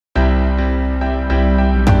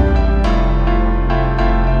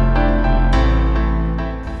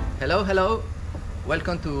Hello.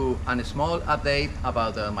 Welcome to a small update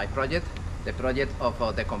about my project, the project of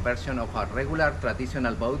the conversion of a regular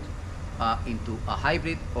traditional boat into a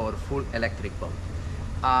hybrid or full electric boat.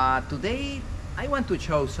 Today I want to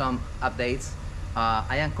show some updates.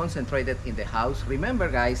 I am concentrated in the house. Remember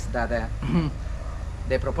guys that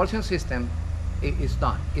the propulsion system is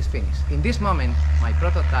done, is finished. In this moment my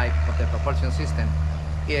prototype of the propulsion system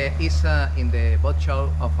is in the boat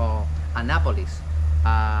show of Annapolis.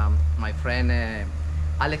 My friend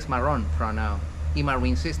Alex Marron from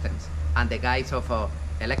e.c.r Systems and the guys of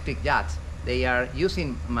Electric Yachts, they are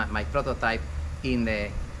using my prototype in the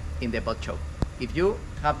boat show. If you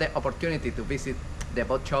have the opportunity to visit the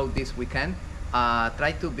boat show this weekend,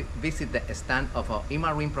 try to visit the stand of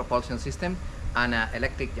e.c.r propulsion system and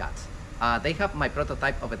Electric Yachts. They have my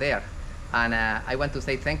prototype over there, and I want to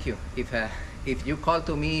say thank you. If you call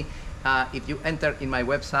to me, if you enter in my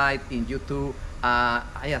website, in YouTube,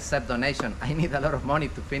 I accept donation. I need a lot of money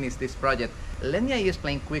to finish this project. Let me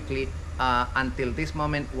explain quickly until this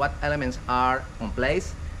moment what elements are on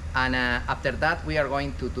place, and after that we are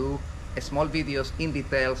going to do small videos in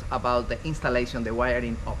details about the installation, the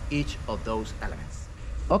wiring of each of those elements.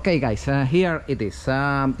 Okay guys, here it is.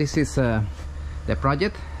 This is the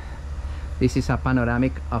project. This is a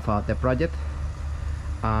panoramic of the project.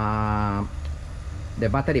 The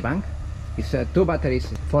battery bank is two batteries,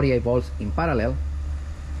 48 volts in parallel.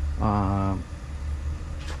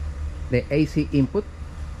 The AC input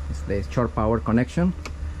is the short power connection,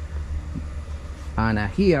 and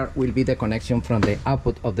here will be the connection from the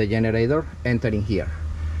output of the generator entering here.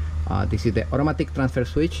 This is the automatic transfer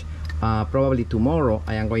switch. Probably tomorrow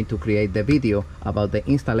I am going to create the video about the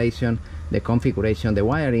installation, the configuration, the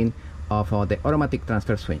wiring of the automatic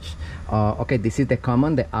transfer switch. Okay, this is the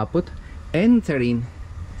common, the output entering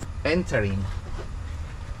in the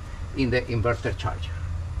inverter charger.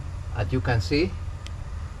 As you can see,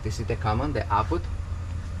 this is the common, the output.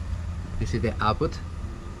 This is the output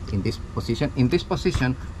in this position. In this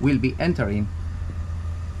position will be entering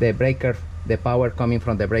the breaker, the power coming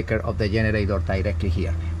from the breaker of the generator directly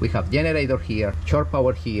here. We have generator here, short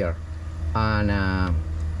power here, and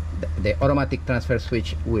the automatic transfer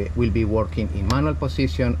switch will be working in manual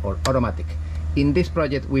position or automatic. In this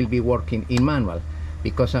project we'll be working in manual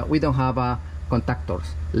because we don't have contactors.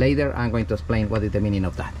 Later I'm going to explain what is the meaning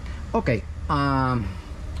of that. Okay,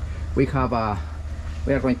 we are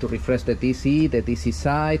going to refresh the DC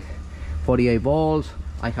side, 48 volts.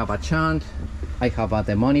 I have a shunt. I have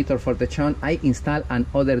the monitor for the shunt. I install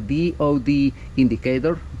another DOD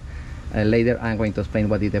indicator. Later I'm going to explain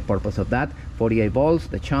what is the purpose of that. 48 volts,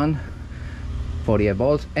 the shunt, 48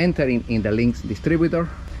 volts entering in the link distributor.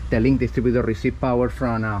 The link distributor receives power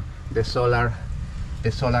from the solar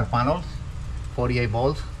panels, 48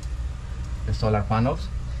 volts, the solar panels.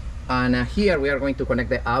 And here we are going to connect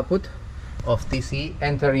the output of DC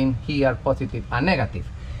entering here positive and negative.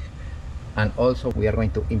 And also we are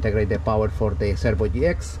going to integrate the power for the Servo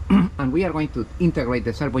GX and we are going to integrate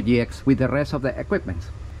the Servo GX with the rest of the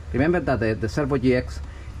equipment. Remember that the Servo GX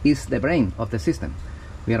is the brain of the system.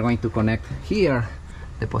 We are going to connect here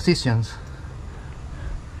the positions,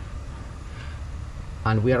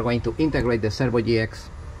 and we are going to integrate the Servo GX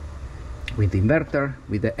with the inverter,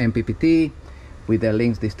 with the MPPT, with the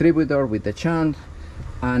links distributor, with the shunt,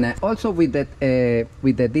 and also with the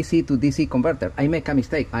DC to DC converter. I make a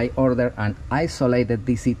mistake. I ordered an isolated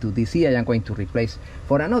DC to DC. I am going to replace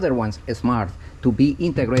for another one smart to be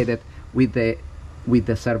integrated with the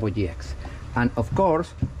Servo GX. And of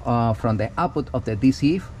course, from the output of the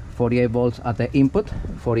DC, 48 volts at the input,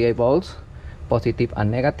 48 volts, positive and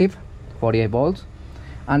negative, 48 volts,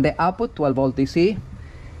 and the output 12 volt DC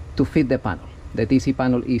to feed the panel. The DC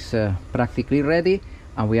panel is practically ready,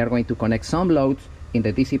 and we are going to connect some loads in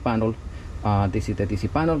the DC panel. This is the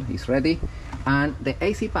DC panel, is ready, and the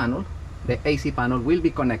AC panel will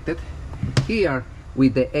be connected here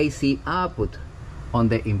with the AC output on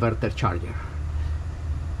the inverter charger.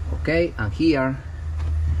 Okay, and here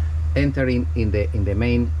entering in the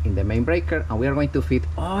main breaker, and we are going to feed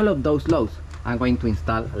all of those loads. I'm going to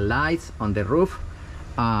install lights on the roof.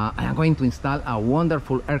 I am going to install a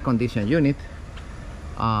wonderful air conditioning unit,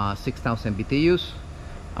 6,000 BTUs,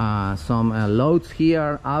 some loads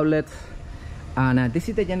here, outlets, and this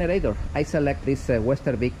is the generator. I select this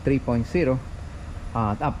Westervik 3.0.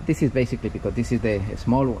 This is basically because this is the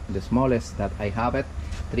smallest that I have. It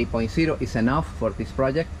 3.0 is enough for this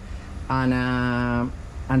project, and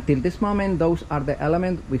until this moment those are the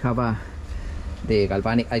elements. We have the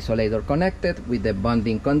galvanic isolator connected with the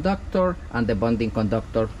bonding conductor, and the bonding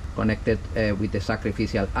conductor connected with the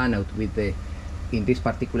sacrificial anode with the in this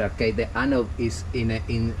particular case the anode is in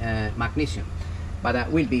magnesium,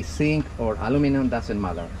 but will be zinc or aluminum, doesn't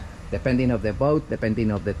matter. Depending of the boat,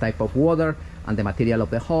 depending of the type of water and the material of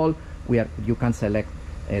the hull, you can select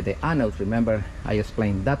the anodes. Remember, I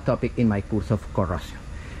explained that topic in my course of corrosion.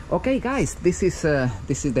 Okay, guys, this is the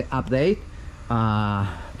update.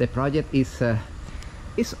 The project is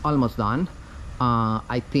almost done.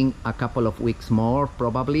 I think a couple of weeks more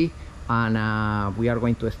probably, and we are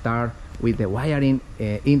going to start with the wiring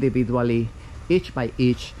individually, each by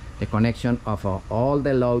each, the connection of all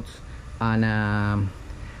the loads, and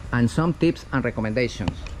some tips and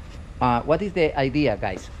recommendations. What is the idea,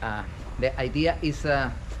 guys? The idea is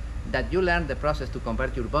that you learn the process to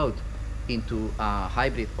convert your boat into a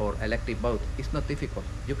hybrid or electric boat. It's not difficult.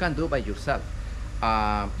 You can do by yourself.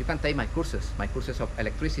 You can take my courses of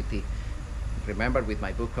electricity. Remember, with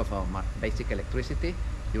my book of basic electricity,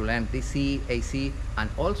 you learn DC, AC,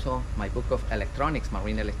 and also my book of electronics,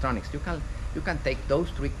 marine electronics. You can take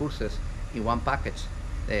those 3 courses in one package.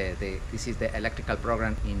 This is the electrical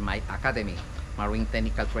program in my academy, Marine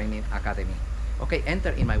Technical Training Academy. Okay,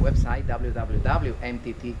 enter in my website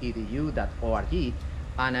www.mttedu.org,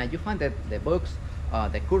 and you find the books,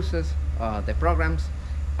 the courses, the programs,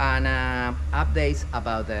 and updates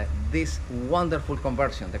about this wonderful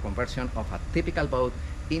conversion, the conversion of a typical boat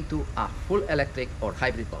into a full electric or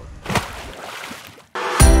hybrid boat.